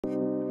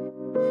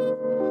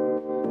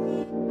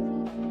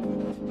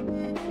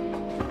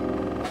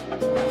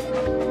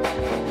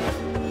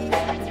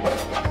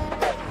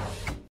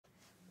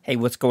Hey,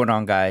 what's going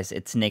on, guys?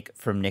 It's Nick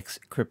from Nick's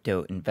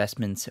Crypto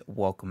Investments.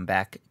 Welcome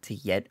back to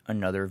yet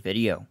another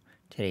video.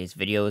 Today's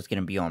video is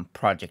going to be on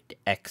Project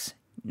X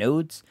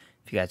nodes.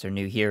 If you guys are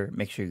new here,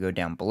 make sure you go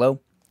down below,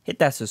 hit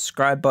that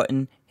subscribe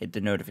button, hit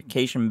the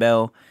notification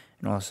bell,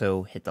 and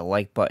also hit the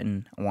like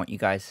button. I want you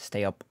guys to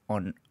stay up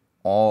on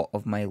all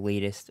of my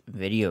latest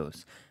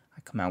videos.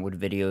 I come out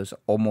with videos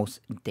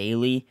almost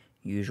daily,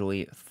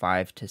 usually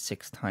 5 to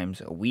 6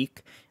 times a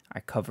week. I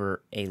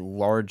cover a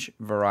large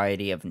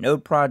variety of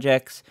node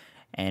projects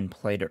and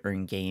play to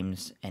earn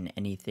games and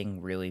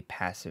anything really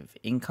passive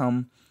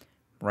income.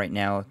 Right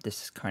now,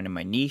 this is kind of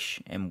my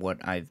niche and what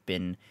I've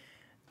been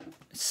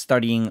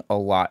studying a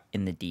lot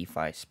in the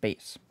DeFi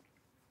space.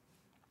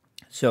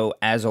 So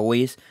as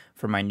always,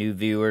 for my new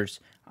viewers,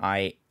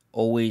 I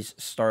always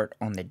start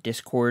on the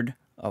Discord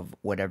of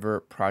whatever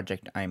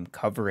project I'm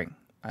covering.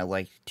 I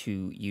like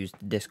to use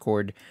the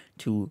Discord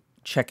to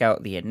check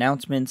out the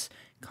announcements,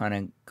 kind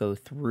of go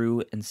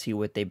through and see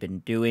what they've been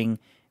doing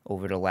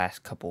over the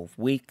last couple of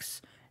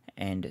weeks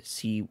and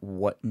see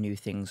what new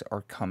things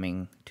are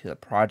coming to the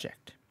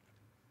project.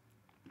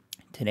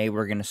 Today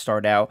we're going to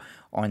start out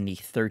on the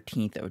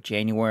 13th of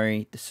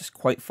January. This is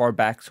quite far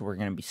back, so we're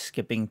going to be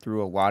skipping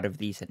through a lot of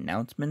these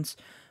announcements,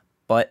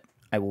 but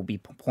I will be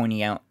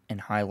pointing out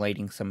and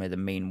highlighting some of the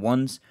main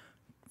ones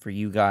for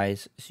you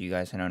guys so you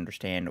guys can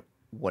understand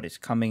what is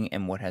coming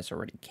and what has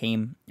already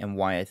came and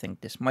why I think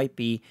this might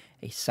be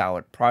a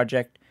solid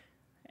project.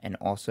 And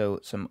also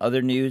some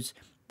other news,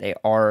 they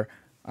are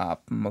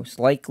most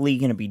likely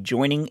going to be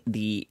joining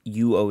the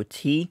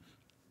UOT,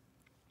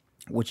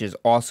 which is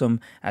awesome.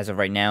 As of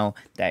right now,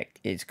 that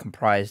is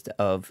comprised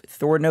of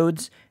THOR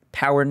nodes,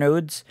 Power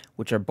nodes,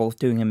 which are both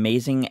doing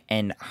amazing,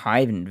 and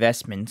Hive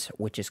Investments,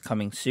 which is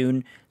coming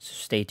soon. So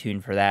stay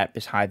tuned for that.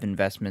 Because Hive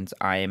Investments,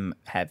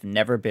 have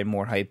never been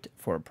more hyped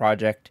for a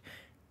project,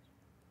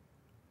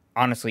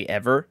 honestly,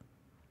 ever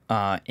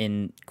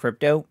in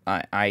crypto.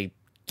 I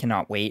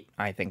cannot wait.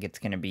 I think it's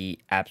going to be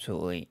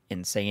absolutely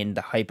insane.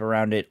 The hype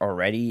around it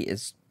already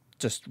is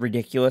just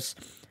ridiculous.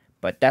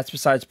 But that's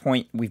besides the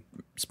point. We've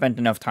spent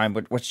enough time,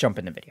 but let's jump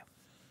in the video.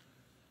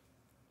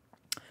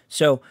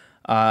 So,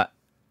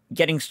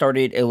 getting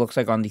started, it looks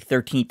like on the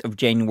 13th of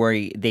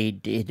January, they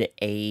did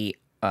a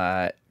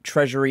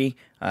treasury.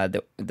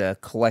 The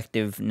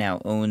collective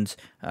now owns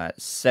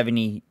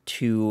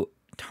 72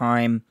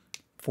 time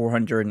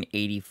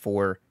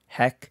 484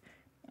 HEC.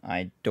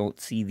 I don't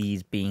see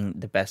these being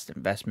the best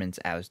investments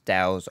as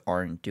DAOs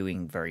aren't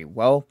doing very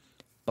well,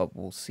 but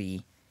we'll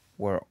see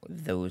where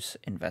those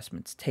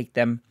investments take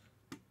them.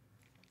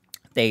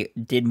 They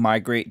did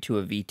migrate to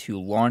a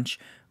V2 launch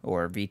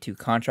or V2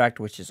 contract,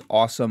 which is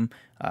awesome.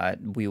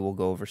 We will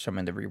go over some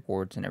of the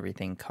rewards and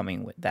everything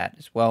coming with that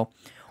as well.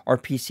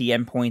 RPC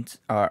endpoints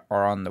are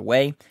on the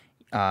way.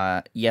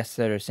 Yes,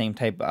 they're the same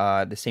type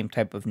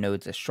of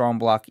nodes as Strong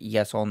Block.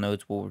 Yes, all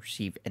nodes will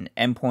receive an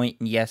endpoint.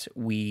 And yes,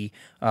 we're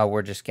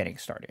just getting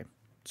started.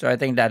 So I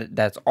think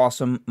that's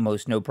awesome.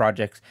 Most node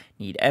projects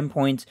need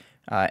endpoints.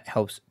 It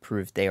helps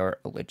prove they are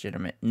a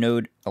legitimate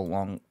node,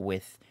 along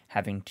with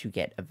having to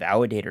get a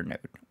validator node.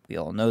 We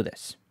all know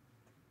this.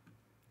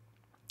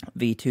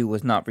 V2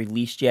 was not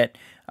released yet.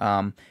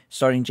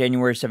 Starting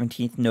January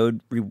 17th, node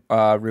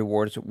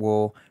rewards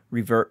will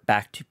revert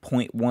back to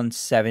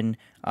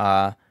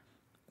 0.17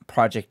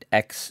 Project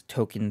X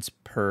tokens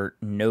per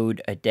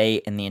node a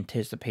day in the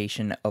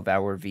anticipation of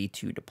our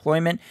V2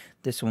 deployment.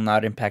 This will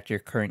not impact your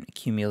current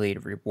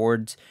accumulated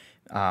rewards.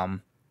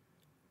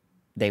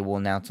 They will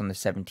announce on the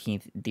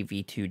 17th the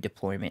V2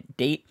 deployment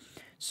date.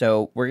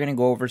 So we're going to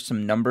go over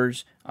some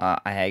numbers.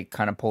 I had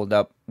kind of pulled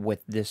up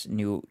with this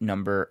new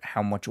number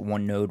how much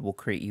one node will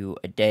create you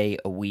a day,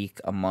 a week,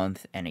 a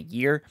month, and a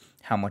year.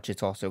 How much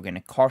it's also going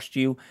to cost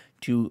you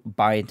to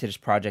buy into this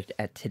project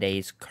at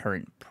today's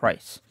current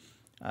price.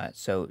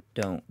 So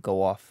don't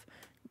go off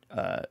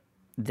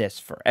this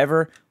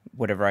forever.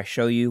 Whatever I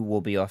show you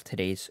will be off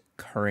today's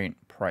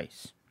current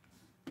price.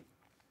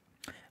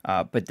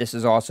 But this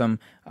is awesome.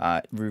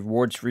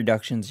 Rewards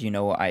reductions,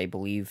 I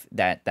believe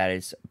that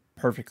is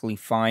perfectly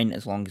fine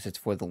as long as it's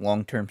for the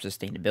long-term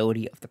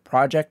sustainability of the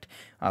project.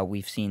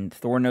 We've seen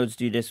Thor nodes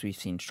do this. We've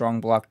seen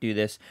Strong Block do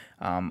this.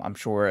 I'm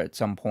sure at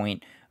some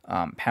point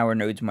Power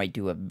nodes might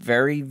do a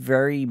very,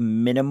 very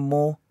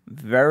minimal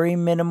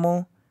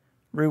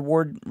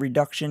reward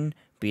reduction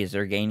because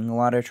they're gaining a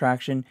lot of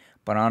traction.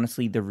 But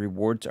honestly, the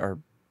rewards are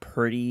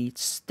pretty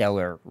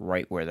stellar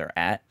right where they're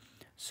at.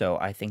 So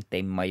I think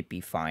they might be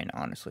fine,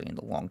 honestly, in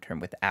the long term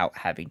without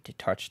having to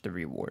touch the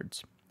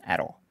rewards at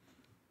all.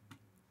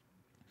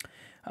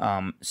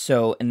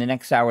 So in the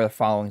next hour, the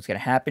following is going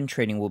to happen.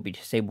 Trading will be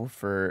disabled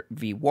for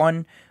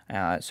V1.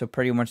 So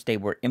pretty much they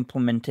were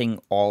implementing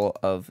all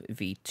of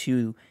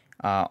V2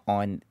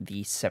 on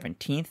the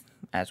 17th,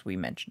 as we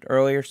mentioned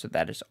earlier. So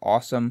that is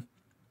awesome.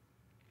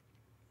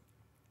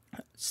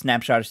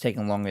 Snapshot is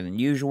taking longer than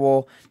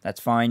usual. That's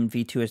fine.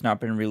 V2 has not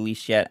been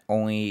released yet.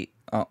 Only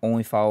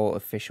follow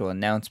official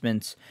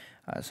announcements.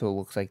 So it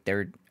looks like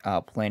they're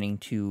planning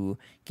to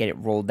get it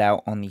rolled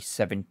out on the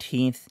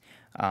 17th.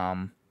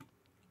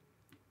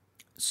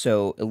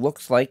 So it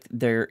looks like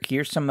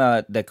here's some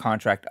the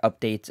contract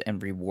updates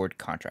and reward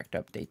contract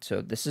updates.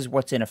 So this is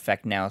what's in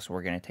effect now. So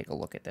we're going to take a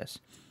look at this.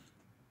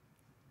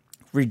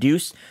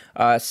 Reduced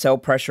cell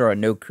pressure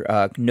on node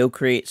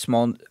create.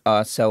 Small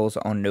cells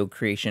on node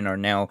creation are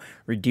now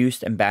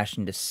reduced and bashed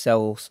into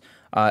cells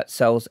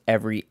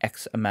every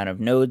X amount of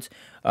nodes,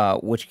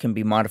 which can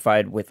be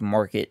modified with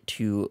market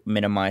to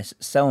minimize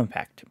cell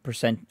impact.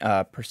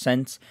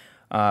 Percentages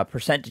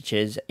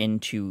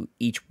into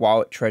each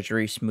wallet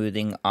treasury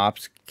smoothing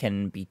ops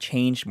can be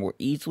changed more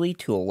easily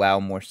to allow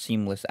more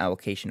seamless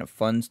allocation of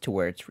funds to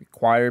where it's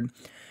required.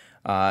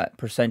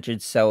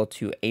 Percentage cell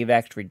to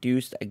AVAX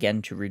reduced,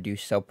 again to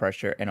reduce cell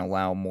pressure and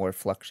allow more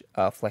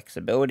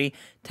flexibility.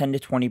 10 to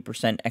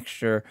 20%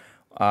 extra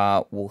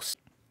will.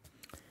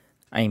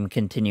 I am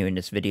continuing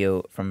this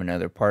video from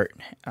another part.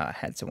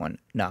 Had someone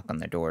knock on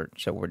the door,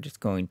 so we're just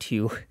going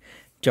to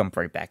jump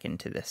right back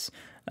into this.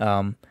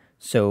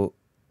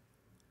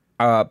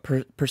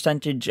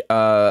 Percentage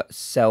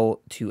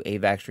cell to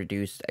AVAX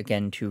reduced,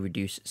 again to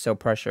reduce cell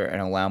pressure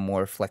and allow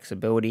more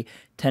flexibility.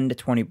 10 to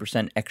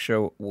 20%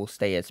 extra will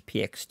stay as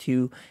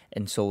PX2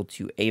 and sold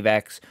to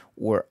AVAX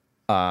or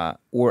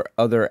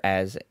other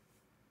as.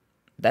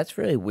 That's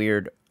really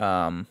weird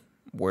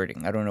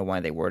wording. I don't know why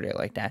they word it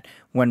like that.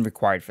 When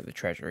required for the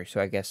treasury. So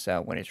I guess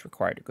when it's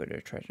required to go to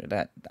the treasury.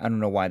 That I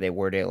don't know why they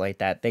word it like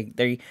that.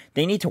 They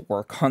need to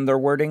work on their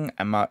wording.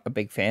 I'm not a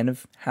big fan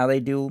of how they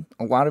do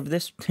a lot of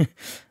this.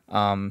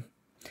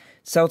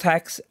 Cell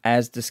tax,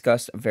 as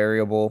discussed,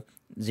 variable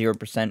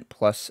 0%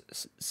 plus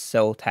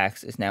cell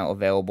tax is now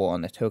available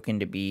on the token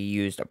to be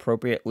used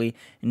appropriately.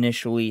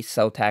 Initially,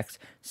 cell tax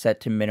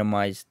set to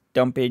minimize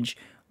dumpage,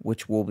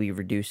 which will be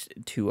reduced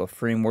to a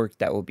framework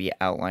that will be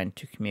outlined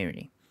to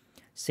community.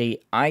 See,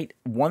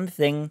 one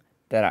thing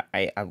that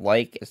I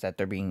like is that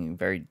they're being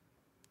very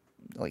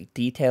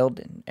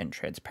detailed and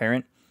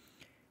transparent,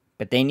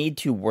 but they need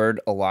to word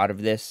a lot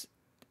of this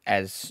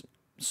as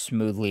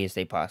smoothly as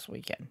they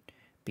possibly can,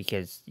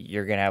 because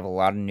you're going to have a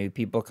lot of new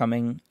people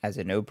coming as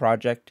a node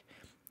project,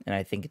 and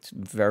I think it's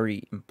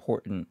very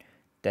important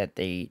that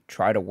they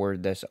try to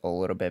word this a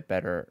little bit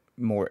better,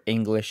 more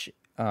English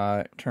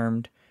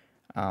termed,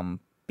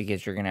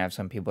 because you're going to have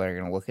some people that are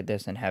going to look at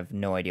this and have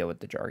no idea what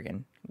the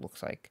jargon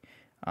looks like.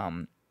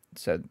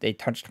 So they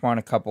touched upon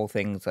a couple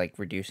things like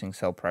reducing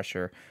cell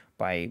pressure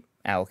by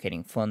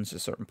allocating funds to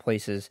certain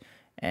places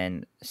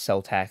and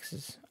cell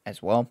taxes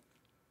as well,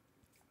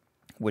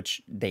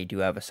 which they do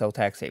have a cell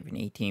tax. They have an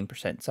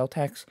 18% cell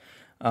tax.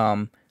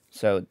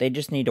 So they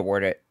just need to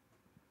word it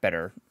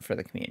better for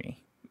the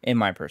community, in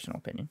my personal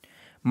opinion.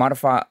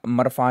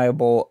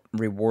 Modifiable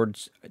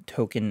rewards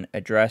token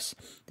address.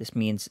 This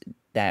means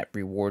that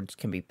rewards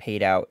can be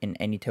paid out in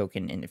any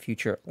token in the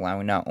future,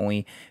 allowing not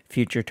only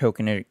future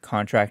token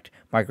contract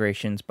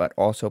migrations, but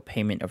also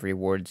payment of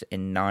rewards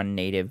in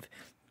non-native,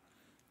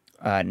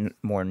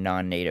 more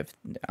non-native.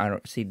 I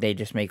don't see. They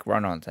just make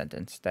run-on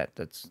sentence. I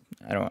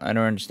don't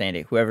understand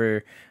it.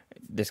 Whoever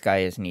this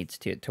guy is needs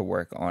to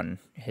work on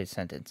his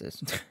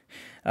sentences.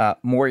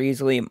 More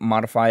easily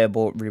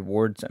modifiable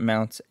rewards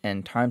amounts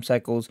and time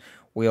cycles.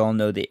 We all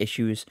know the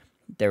issues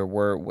there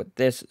were with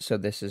this, so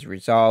this is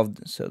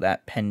resolved so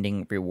that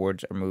pending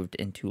rewards are moved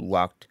into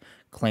locked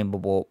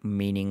claimable,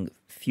 meaning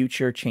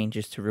future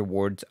changes to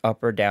rewards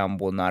up or down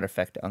will not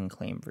affect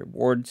unclaimed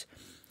rewards.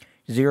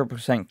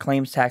 0%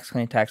 claims tax.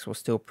 Claim tax will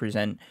still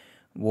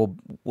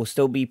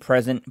be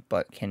present,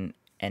 but can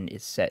and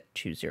is set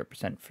to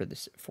 0% for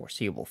this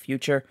foreseeable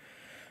future.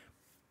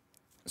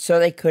 So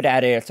they could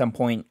add it at some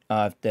point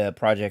if the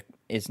project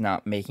is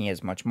not making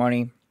as much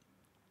money,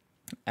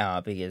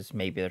 because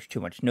maybe there's too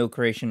much node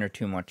creation or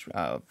too much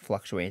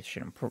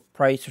fluctuation in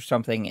price or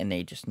something, and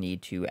they just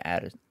need to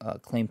add a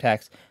claim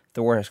tax.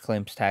 THOR has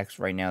claims tax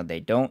right now. They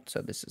don't,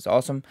 so this is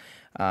awesome.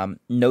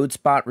 Node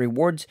spot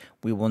rewards.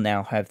 We will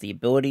now have the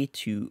ability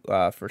to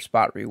for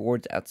spot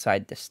rewards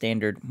outside the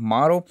standard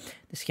model.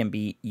 This can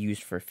be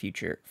used for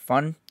future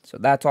fun, so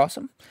that's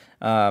awesome.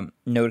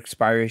 Node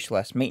expiry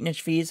less maintenance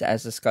fees,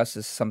 as discussed,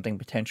 is something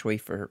potentially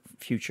for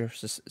future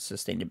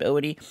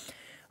sustainability.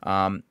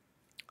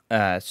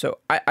 So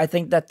I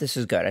think that this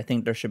is good. I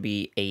think there should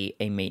be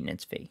a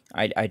maintenance fee.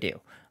 I do.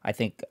 I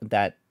think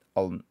that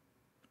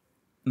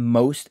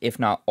most, if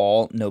not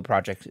all, node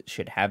projects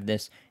should have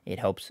this. It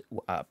helps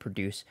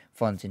produce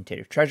funds into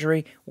the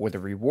treasury or the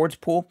rewards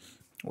pool,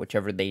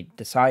 whichever they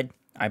decide.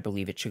 I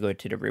believe it should go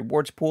to the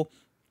rewards pool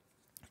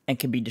and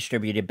can be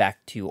distributed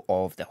back to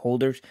all of the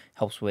holders.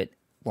 Helps with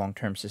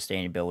long-term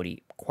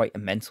sustainability quite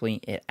immensely.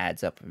 It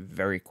adds up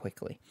very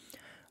quickly.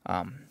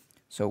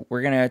 So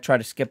we're going to try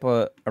to skip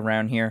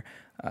around here.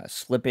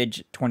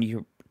 Slippage,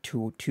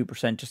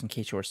 22%, just in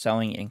case you are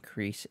selling,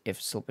 increase if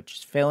slippage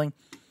is failing.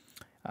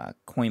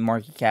 Coin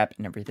market cap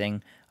and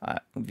everything.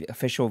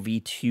 Official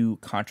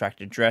V2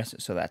 contract address,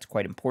 so that's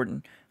quite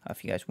important.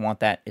 If you guys want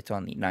that, it's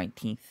on the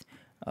 19th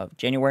of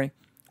January.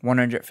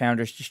 100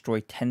 founders destroy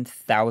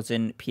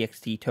 10,000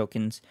 PXT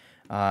tokens,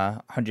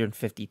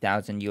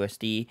 150,000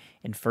 USD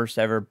in first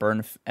ever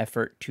burn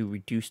effort to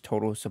reduce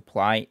total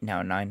supply,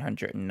 now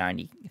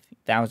 990,000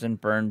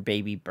 10,000 burn,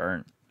 baby,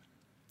 burn.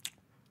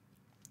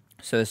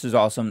 So this is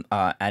awesome.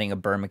 Adding a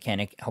burn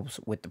mechanic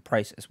helps with the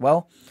price as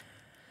well.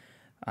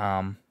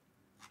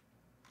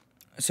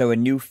 So a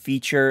new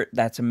feature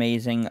that's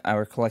amazing.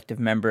 Our collective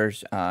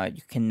members,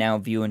 you can now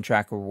view and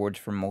track rewards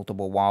from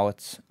multiple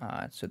wallets.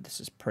 So this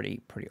is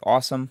pretty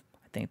awesome.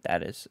 I think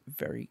that is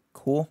very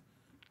cool.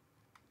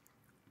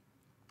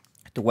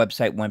 The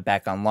website went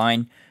back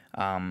online,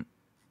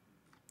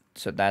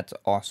 so that's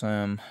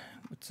awesome.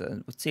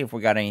 Let's see if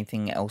we got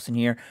anything else in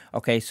here.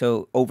 Okay,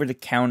 so over the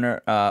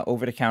counter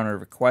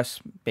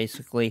requests,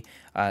 basically.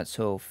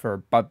 So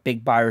for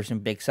big buyers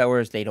and big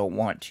sellers, they don't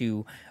want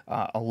to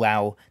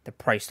allow the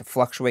price to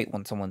fluctuate.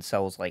 When someone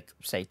sells, like,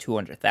 say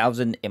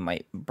 200,000, it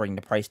might bring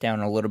the price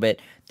down a little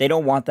bit. They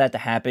don't want that to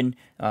happen,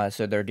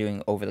 so they're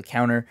doing over the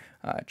counter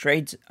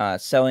trades,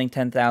 selling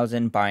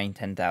 10,000, buying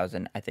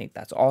 10,000. I think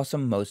that's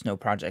awesome. Most no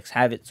projects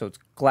have it, so it's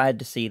glad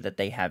to see that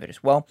they have it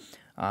as well.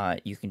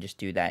 You can just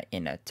do that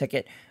in a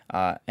ticket,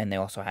 and they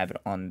also have it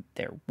on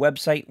their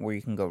website where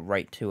you can go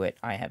right to it.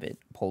 I have it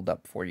pulled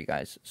up for you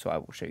guys, so I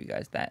will show you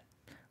guys that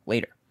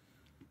later.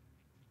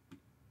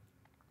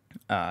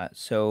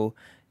 So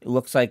it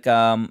looks like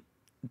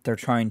they're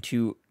trying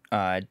to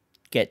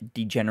get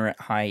degenerate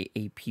high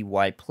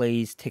APY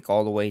plays, take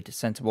all the way to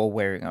sensible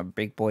wearing a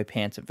big boy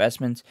pants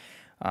investments.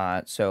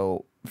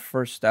 So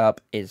first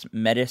up is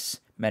Metis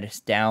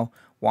DAO.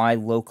 Why?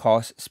 Low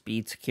cost,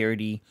 speed,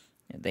 security.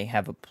 They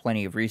have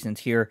plenty of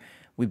reasons here.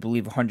 We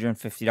believe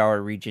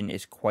 $150 region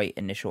is quite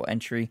initial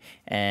entry,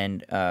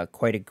 and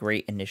quite a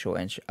great initial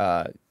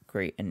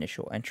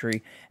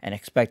entry, and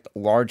expect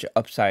large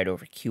upside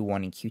over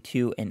Q1 and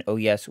Q2. And oh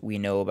yes, we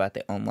know about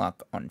the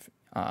unlock on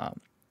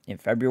in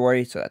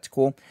February, so that's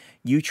cool.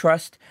 You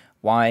trust.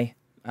 Why?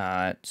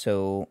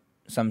 So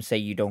some say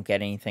you don't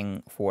get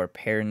anything for a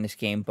pair in this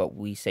game, but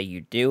we say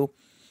you do.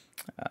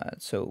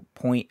 So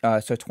 20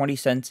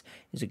 cents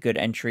is a good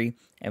entry,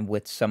 and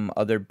with some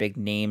other big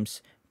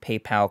names,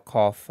 PayPal,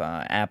 Cough,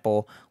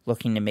 Apple,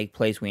 looking to make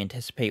plays, we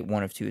anticipate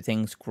one of two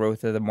things: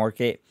 growth of the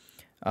market,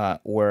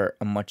 or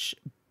a much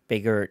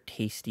bigger,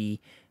 tasty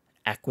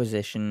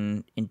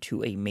acquisition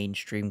into a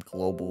mainstream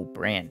global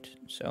brand.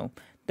 So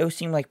those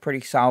seem like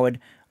pretty solid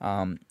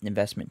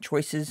investment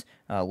choices.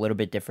 A little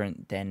bit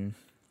different than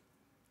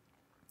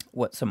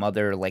what some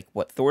other, like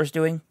what Thor's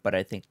doing, but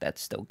I think that's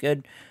still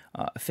good.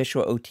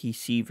 Official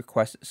OTC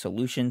request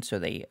solution, so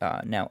they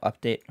now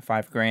update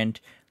 $5,000,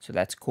 so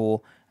that's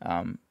cool.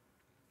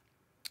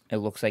 It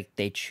looks like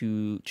they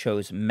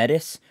chose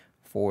Metis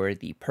for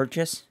the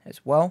purchase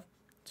as well,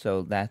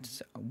 so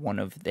that's one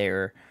of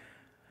their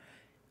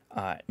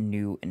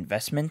new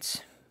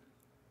investments.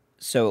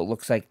 So it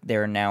looks like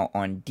they're now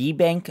on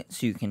DBank,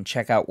 so you can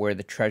check out where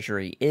the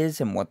treasury is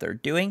and what they're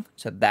doing.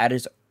 So that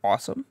is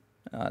awesome.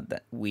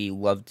 That we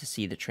love to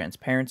see the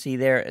transparency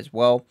there as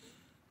well.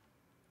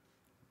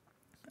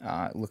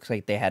 It looks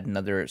like they had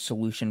another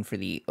solution for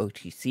the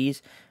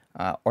OTCs.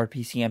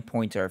 RPC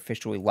endpoints are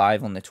officially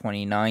live on the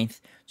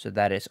 29th, so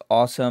that is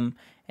awesome.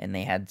 And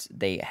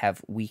they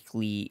have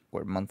weekly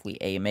or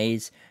monthly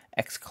AMAs.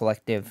 X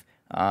Collective,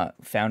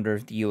 founder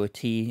of the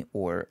UOT,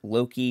 or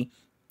Loki.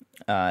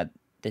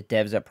 The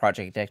devs at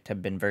Project X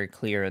have been very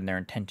clear in their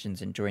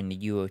intentions in joining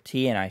the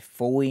UOT, and I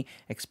fully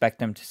expect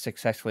them to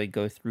successfully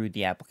go through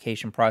the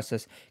application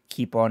process.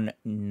 Keep on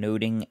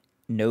nodding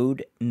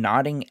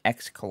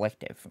X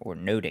Collective, or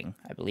noting.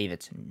 I believe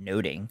it's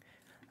noting,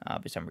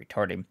 because I'm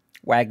retarded.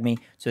 Wag me.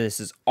 So this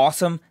is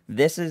awesome.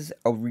 This is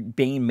a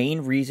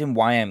main reason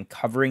why I'm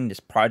covering this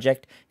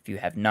project. If you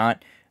have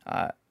not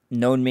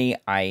known me,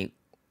 I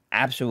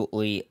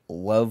absolutely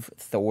love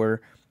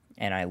Thor,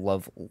 and I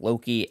love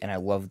Loki, and I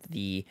love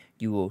the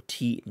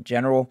UOT in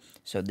general.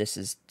 So this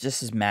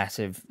is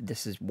massive.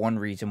 This is one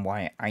reason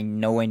why I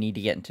know I need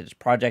to get into this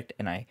project,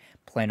 and I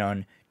plan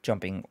on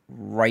jumping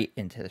right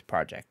into this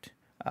project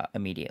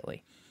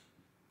immediately.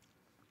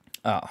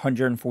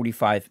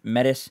 145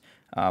 Metis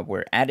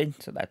were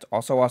added, so that's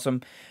also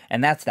awesome.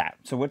 And that's that.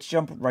 So let's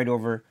jump right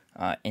over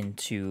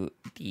into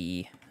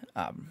the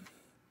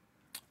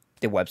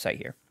website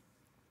here.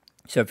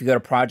 So if you go to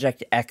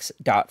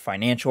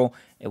projectx.financial,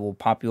 it will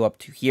pop you up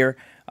to here.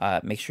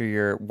 Make sure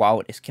your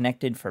wallet is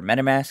connected for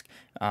MetaMask,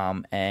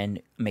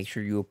 and make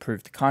sure you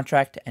approve the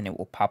contract, and it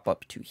will pop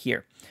up to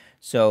here.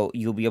 So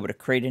you'll be able to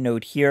create a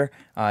node here.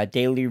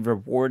 Daily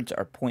rewards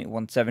are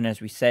 0.17,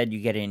 as we said. You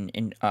get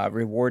an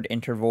reward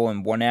interval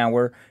in 1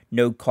 hour.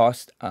 Node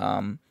cost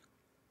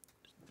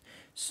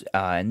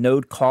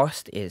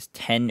is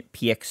 10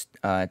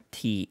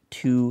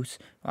 PXT2s,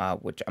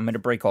 which I'm going to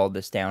break all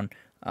this down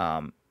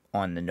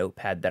on the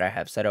notepad that I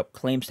have set up.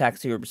 Claims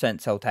tax 0%,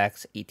 sell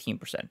tax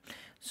 18%.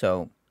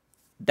 So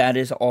that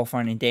is all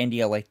fine and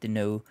dandy. I like to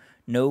know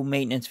no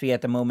maintenance fee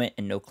at the moment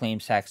and no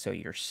claims tax, so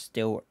you're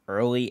still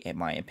early in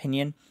my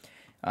opinion.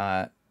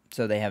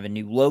 So they have a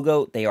new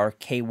logo. They are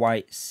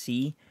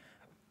KYC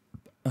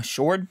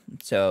assured,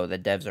 so the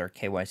devs are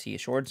KYC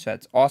assured, so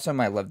that's awesome.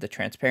 I love the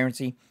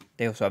transparency.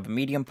 They also have a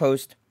Medium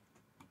post.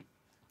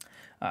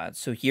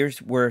 So here's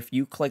where if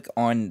you click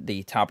on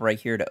the top right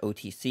here to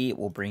OTC, it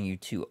will bring you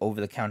to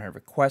over-the-counter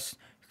requests.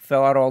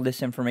 Fill out all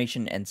this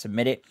information and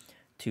submit it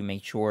to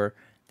make sure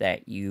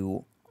that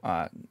you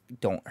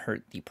don't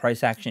hurt the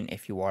price action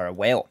if you are a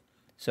whale.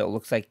 So it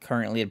looks like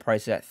currently the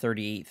price is at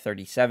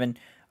 38.37.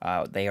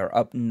 They are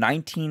up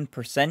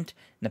 19% in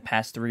the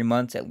past 3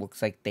 months. It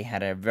looks like they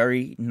had a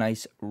very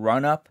nice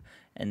run up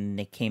and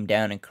they came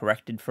down and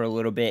corrected for a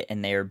little bit,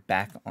 and they are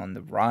back on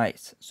the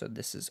rise. So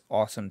this is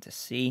awesome to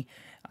see.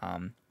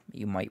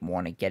 You might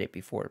want to get it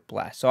before it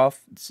blasts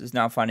off. This is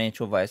not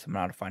financial advice. I'm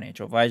not a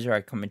financial advisor.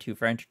 I come into you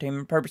for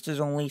entertainment purposes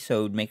only,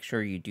 so make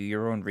sure you do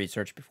your own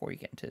research before you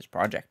get into this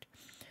project.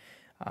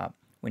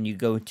 When you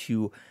go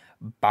to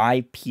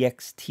buy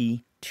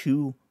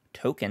PXT2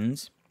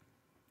 tokens,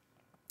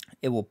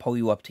 it will pull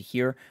you up to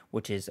here,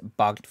 which is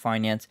Bogged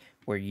Finance,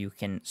 where you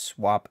can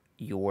swap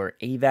your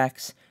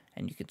AVAX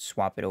and you can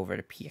swap it over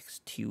to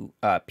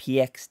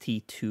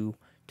PXT2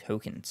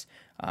 tokens.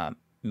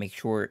 Make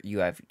sure you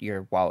have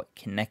your wallet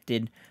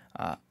connected.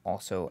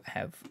 Also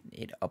have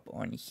it up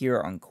on here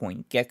on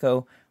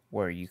CoinGecko,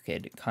 where you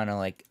could kind of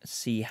like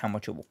see how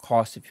much it will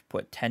cost if you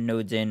put 10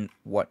 nodes in,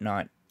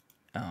 whatnot.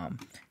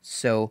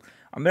 So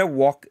I'm going to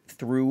walk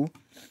through.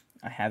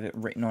 I have it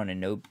written on a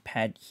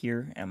notepad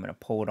here, and I'm going to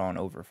pull it on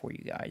over for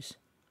you guys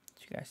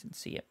so you guys can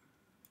see it.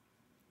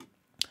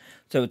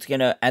 So it's going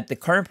to, at the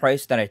current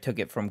price that I took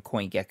it from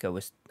CoinGecko,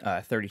 was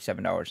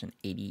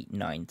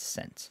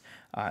 $37.89.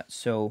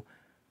 So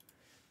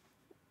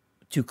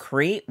to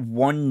create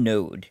one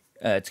node,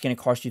 it's going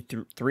to cost you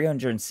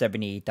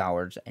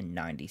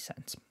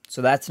 $378.90.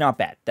 So that's not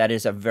bad. That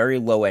is a very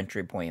low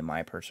entry point in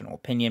my personal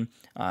opinion.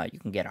 You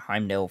can get a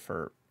Heimdall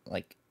for,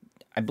 like,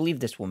 I believe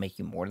this will make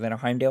you more than a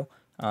Heimdall,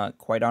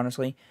 quite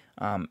honestly.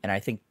 And I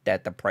think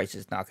that the price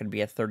is not going to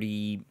be at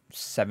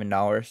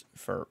 $37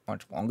 for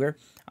much longer.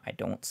 I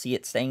don't see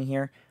it staying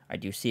here. I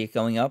do see it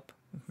going up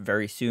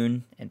very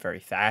soon and very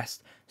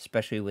fast,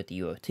 especially with the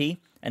UOT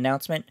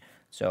announcement.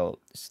 So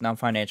it's not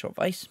financial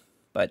advice,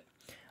 but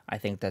I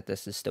think that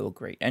this is still a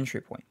great entry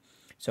point.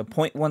 So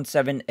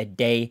 0.17 a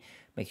day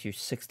makes you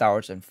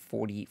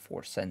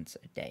 $6.44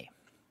 a day.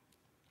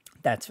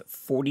 That's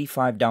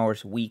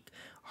 $45 a week,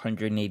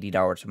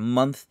 $180 a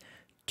month,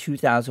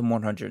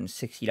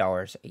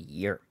 $2,160 a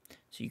year.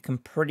 So you can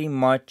pretty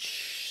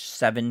much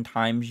 7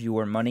 times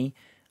your money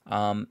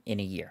in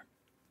a year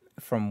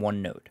from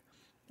one node.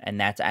 And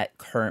that's at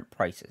current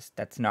prices.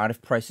 That's not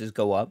if prices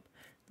go up.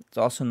 It's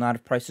also not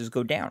if prices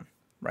go down,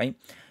 right?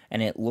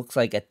 And it looks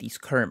like at these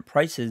current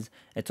prices,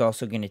 it's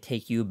also going to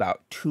take you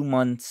about 2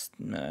 months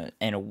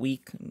and a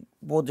week.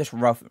 We'll just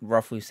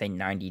roughly say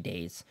 90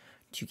 days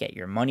to get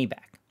your money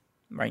back,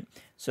 right?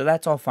 So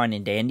that's all fine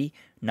and dandy.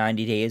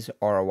 90 days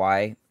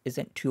ROI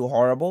isn't too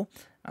horrible.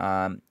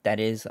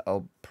 That's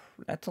a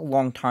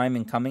long time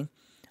in coming.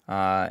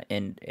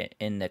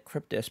 In the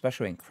crypto,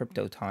 especially in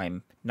crypto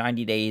time,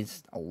 90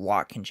 days, a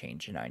lot can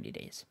change in 90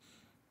 days.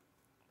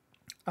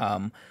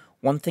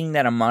 One thing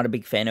that I'm not a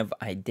big fan of,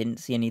 I didn't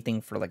see anything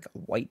for like a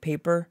white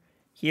paper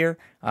here.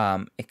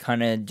 It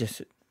kind of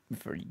just,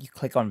 you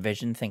click on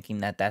Vision thinking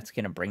that that's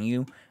going to bring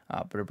you,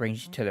 but it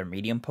brings you to their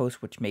Medium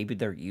post, which maybe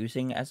they're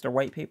using as their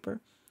white paper.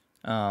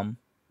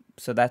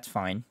 So that's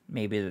fine.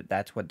 Maybe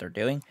that's what they're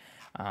doing.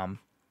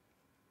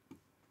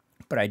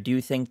 But I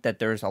do think that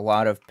there's a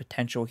lot of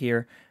potential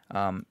here.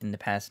 In the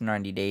past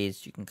 90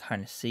 days, you can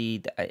kind of see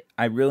that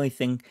I really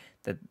think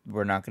that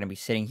we're not going to be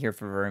sitting here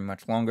for very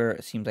much longer.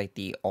 It seems like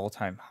the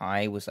all-time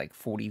high was like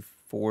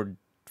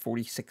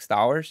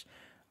 $46.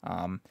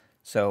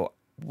 So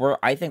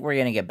I think we're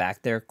going to get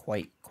back there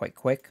quite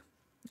quick.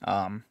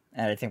 And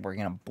I think we're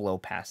going to blow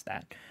past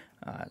that.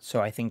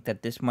 So I think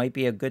that this might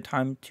be a good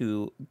time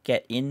to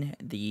get in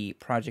the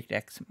Project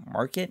X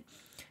market,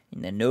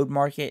 in the node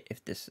market,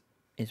 if this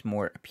is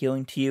more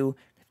appealing to you,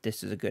 if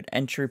this is a good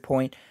entry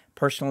point.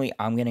 Personally,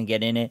 I'm going to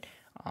get in it.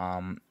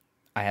 I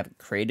haven't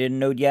created a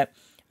node yet,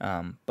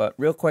 but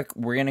real quick,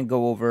 we're going to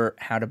go over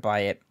how to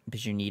buy it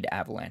because you need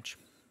Avalanche.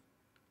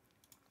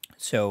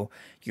 So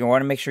you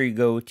want to make sure you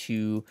go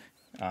to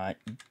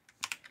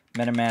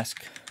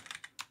MetaMask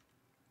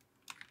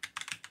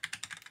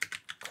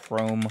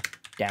Chrome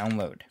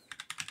download.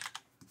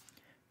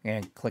 You're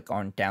going to click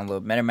on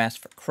download MetaMask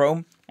for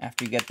Chrome.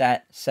 After you get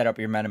that, set up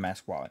your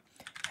MetaMask wallet.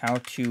 How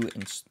to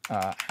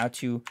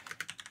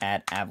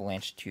add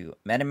Avalanche to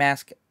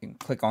MetaMask. You can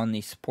click on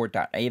the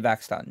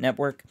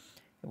support.avax.network.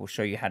 It will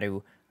show you how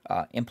to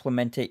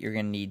implement it. You're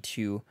going to need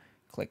to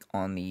click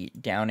on the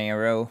down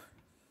arrow,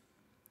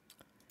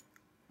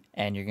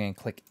 and you're going to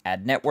click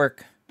Add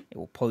Network. It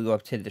will pull you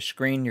up to the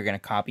screen. You're going to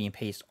copy and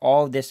paste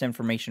all of this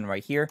information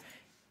right here,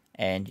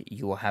 and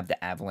you will have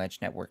the Avalanche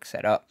network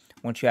set up.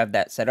 Once you have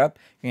that set up,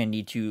 you're going to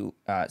need to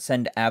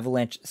send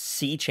Avalanche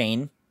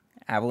C-Chain,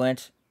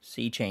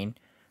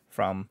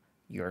 from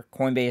your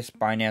Coinbase,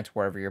 Binance,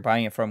 wherever you're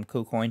buying it from,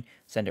 KuCoin.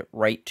 Send it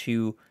right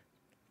to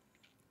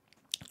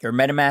your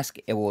MetaMask.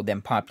 It will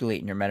then populate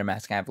in your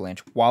MetaMask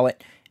Avalanche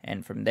wallet,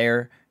 and from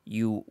there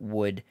you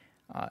would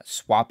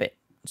swap it.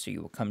 So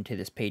you will come to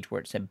this page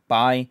where it said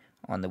buy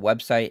on the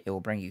website, it will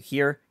bring you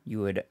here.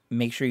 You would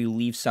make sure you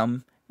leave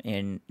some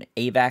in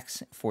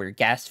AVAX for your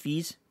gas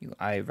fees.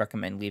 I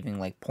recommend leaving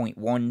like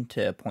 0.1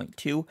 to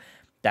 0.2.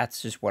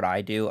 That's just what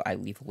I do. I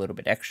leave a little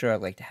bit extra. I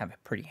like to have a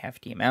pretty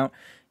hefty amount.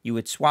 You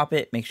would swap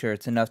it, make sure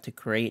it's enough to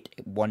create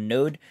one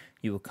node.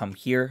 You will come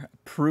here,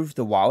 approve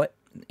the wallet.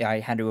 I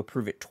had to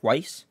approve it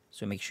twice,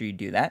 so make sure you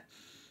do that.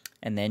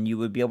 And then you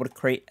would be able to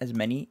create as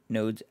many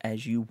nodes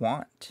as you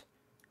want.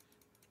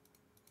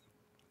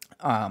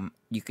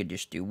 You could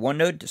just do one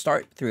node to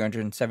start,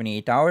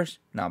 $378,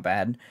 not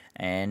bad.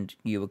 And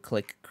you would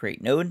click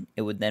create node.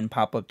 It would then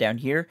pop up down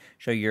here,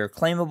 show your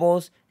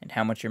claimables and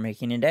how much you're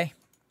making a day.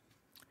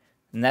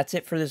 And that's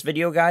it for this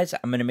video, guys.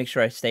 I'm going to make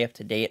sure I stay up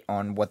to date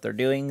on what they're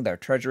doing, their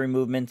treasury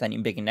movements, any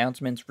big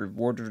announcements,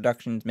 reward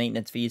reductions,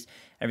 maintenance fees,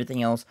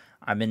 everything else.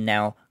 I've been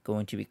now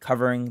going to be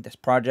covering this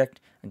project.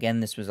 Again,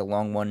 this was a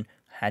long one.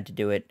 I had to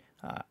do it.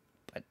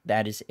 But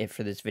that is it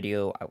for this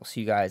video. I will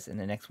see you guys in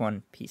the next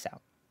one. Peace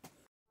out.